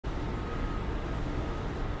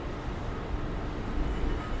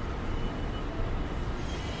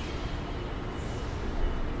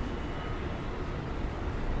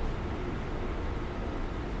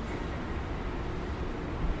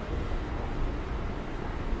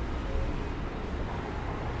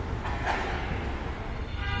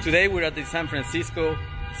Today we're at the San Francisco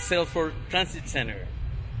Salesforce Transit Center,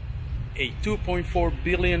 a 2.4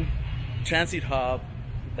 billion transit hub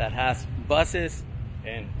that has buses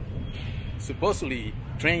and supposedly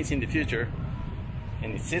trains in the future,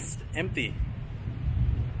 and it sits empty.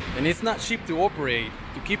 And it's not cheap to operate.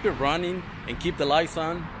 To keep it running and keep the lights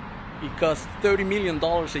on, it costs $30 million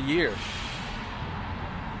a year.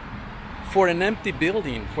 For an empty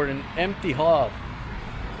building, for an empty hub.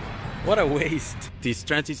 What a waste. This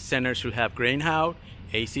transit center should have Greyhound,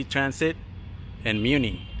 AC Transit, and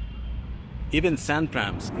Muni. Even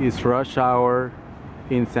Sandtrams. It's rush hour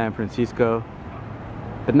in San Francisco,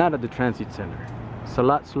 but not at the transit center. It's a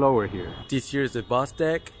lot slower here. This here is the bus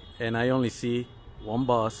deck, and I only see one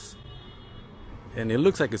bus, and it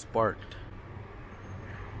looks like it's parked.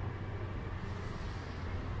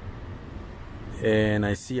 And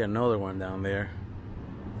I see another one down there.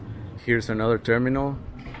 Here's another terminal.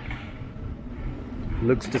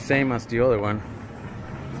 Looks the same as the other one.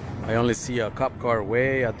 I only see a cop car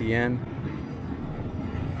way at the end.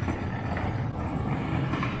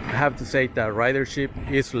 I have to say that ridership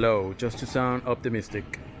is low, just to sound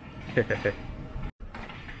optimistic.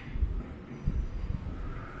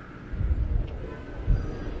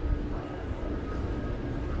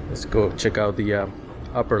 Let's go check out the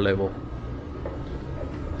upper level.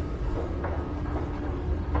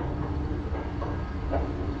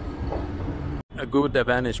 A good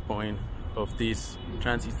vantage point of this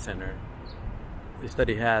transit center is that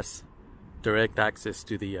it has direct access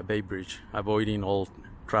to the Bay Bridge, avoiding all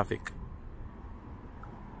traffic.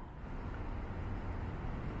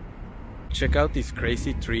 Check out this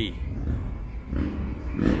crazy tree.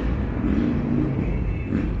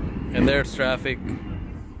 And there's traffic.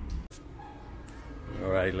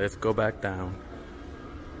 Alright, let's go back down.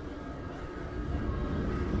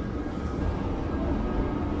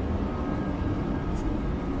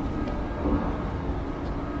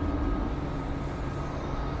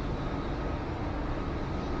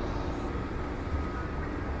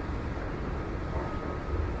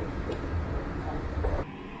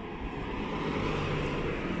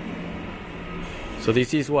 So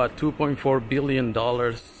this is what $2.4 billion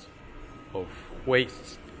of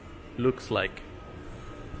waste looks like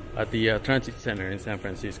at the transit center in San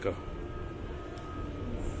Francisco.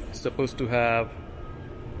 It's supposed to have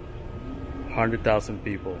 100,000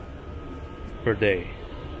 people per day.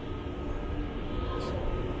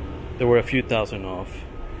 There were a few thousand off.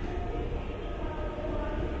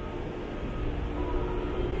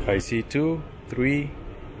 I see 2, 3,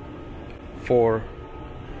 4,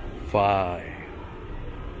 5.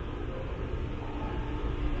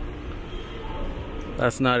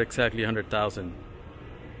 That's not exactly 100,000.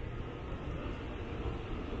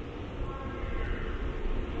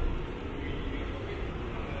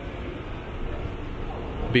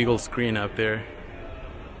 Big old screen out there.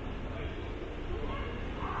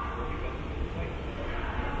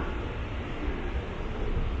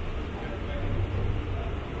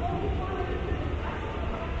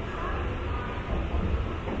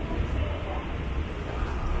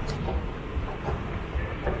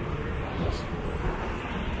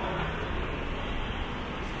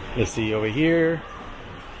 Let's see over here.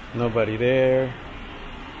 Nobody there.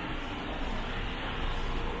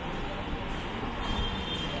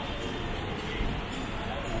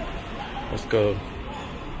 Let's go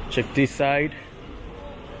check this side.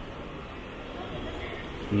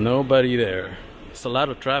 Nobody there. There's a lot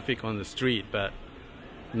of traffic on the street, but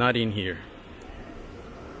not in here.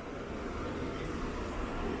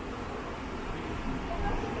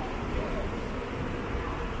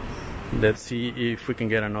 Let's see if we can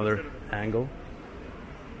get another angle.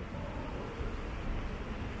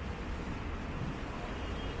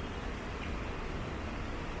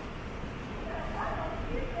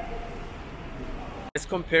 Let's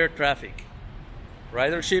compare traffic.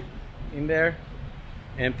 Ridership in there,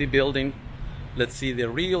 empty building. Let's see the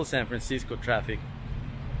real San Francisco traffic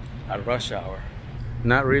at rush hour.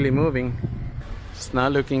 Not really moving. It's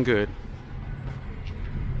not looking good.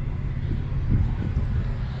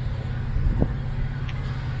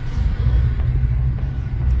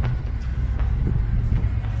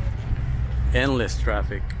 Endless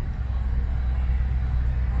traffic.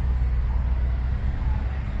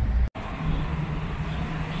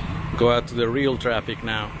 Go out to the real traffic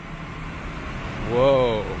now.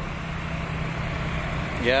 Whoa.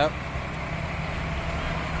 Yep.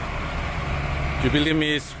 Do you believe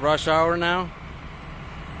me it's rush hour now?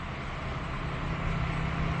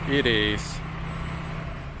 It is.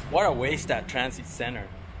 What a waste, that transit center.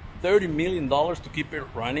 $30 million to keep it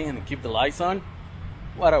running and keep the lights on.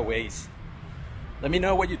 What a waste. Let me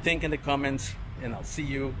know what you think in the comments and I'll see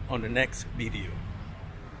you on the next video.